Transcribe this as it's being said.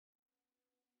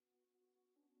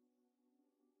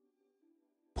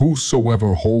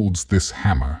Whosoever holds this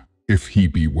hammer, if he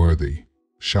be worthy,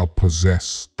 shall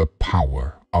possess the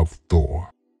power of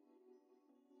Thor.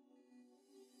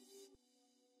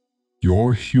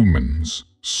 Your humans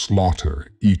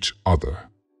slaughter each other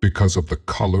because of the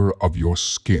color of your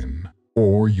skin,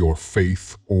 or your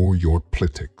faith, or your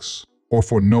politics, or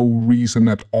for no reason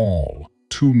at all.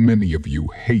 Too many of you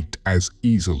hate as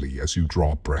easily as you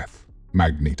draw breath.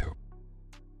 Magneto.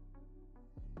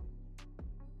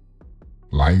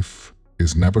 Life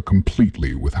is never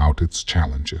completely without its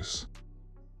challenges.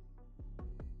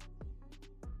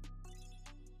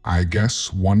 I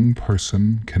guess one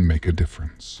person can make a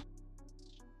difference.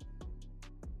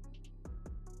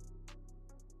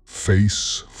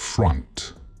 Face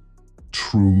front,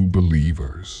 true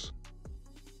believers.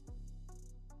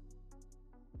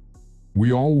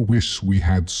 We all wish we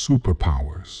had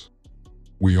superpowers.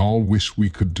 We all wish we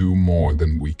could do more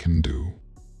than we can do.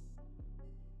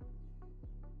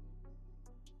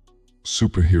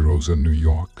 Superheroes in New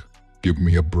York, give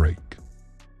me a break.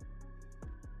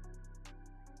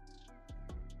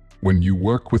 When you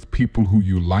work with people who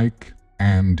you like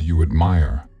and you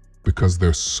admire because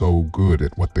they're so good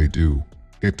at what they do,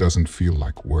 it doesn't feel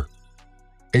like work.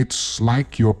 It's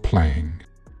like you're playing.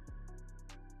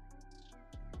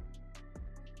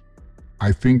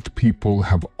 I think people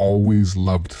have always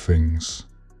loved things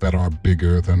that are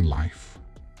bigger than life,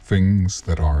 things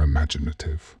that are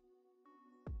imaginative.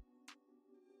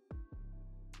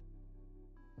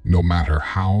 No matter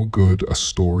how good a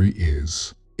story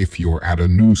is, if you're at a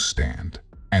newsstand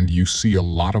and you see a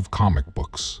lot of comic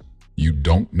books, you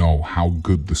don't know how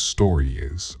good the story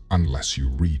is unless you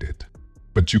read it.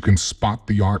 But you can spot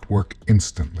the artwork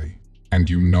instantly,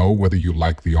 and you know whether you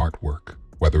like the artwork,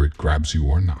 whether it grabs you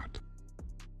or not.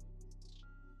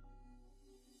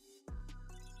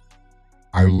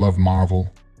 I love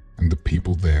Marvel and the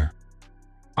people there.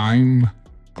 I'm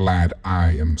glad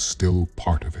I am still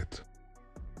part of it.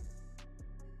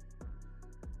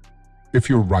 If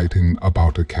you're writing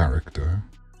about a character,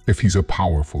 if he's a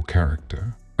powerful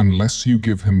character, unless you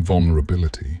give him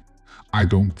vulnerability, I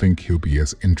don't think he'll be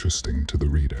as interesting to the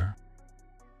reader.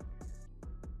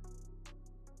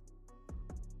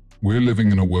 We're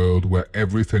living in a world where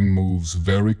everything moves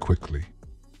very quickly.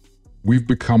 We've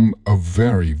become a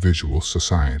very visual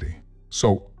society,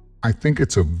 so I think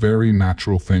it's a very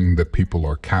natural thing that people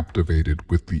are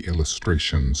captivated with the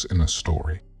illustrations in a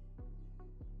story.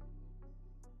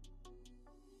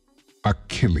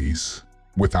 Achilles,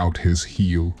 without his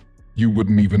heel, you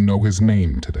wouldn't even know his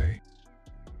name today.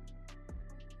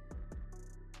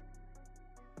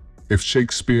 If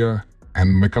Shakespeare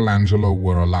and Michelangelo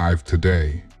were alive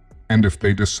today, and if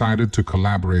they decided to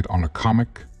collaborate on a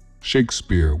comic,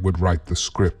 Shakespeare would write the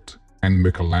script and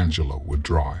Michelangelo would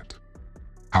draw it.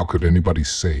 How could anybody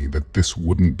say that this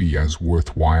wouldn't be as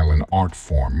worthwhile an art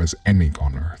form as any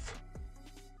on earth?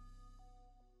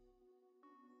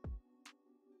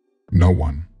 No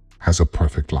one has a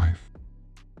perfect life.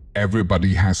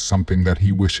 Everybody has something that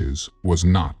he wishes was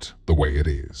not the way it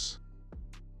is.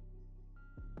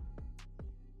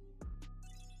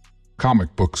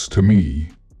 Comic books, to me,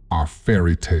 are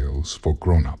fairy tales for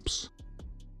grown-ups.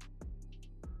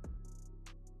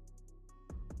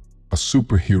 A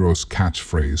superhero's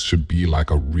catchphrase should be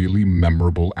like a really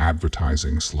memorable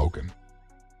advertising slogan.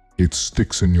 It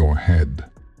sticks in your head,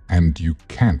 and you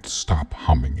can't stop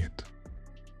humming it.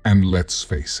 And let's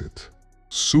face it,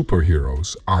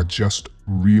 superheroes are just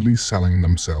really selling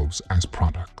themselves as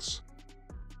products.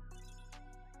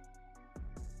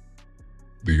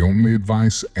 The only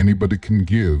advice anybody can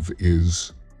give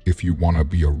is, if you want to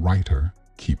be a writer,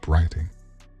 keep writing.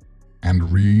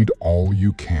 And read all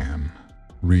you can.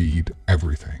 Read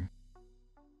everything.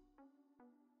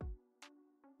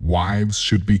 Wives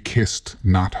should be kissed,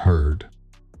 not heard.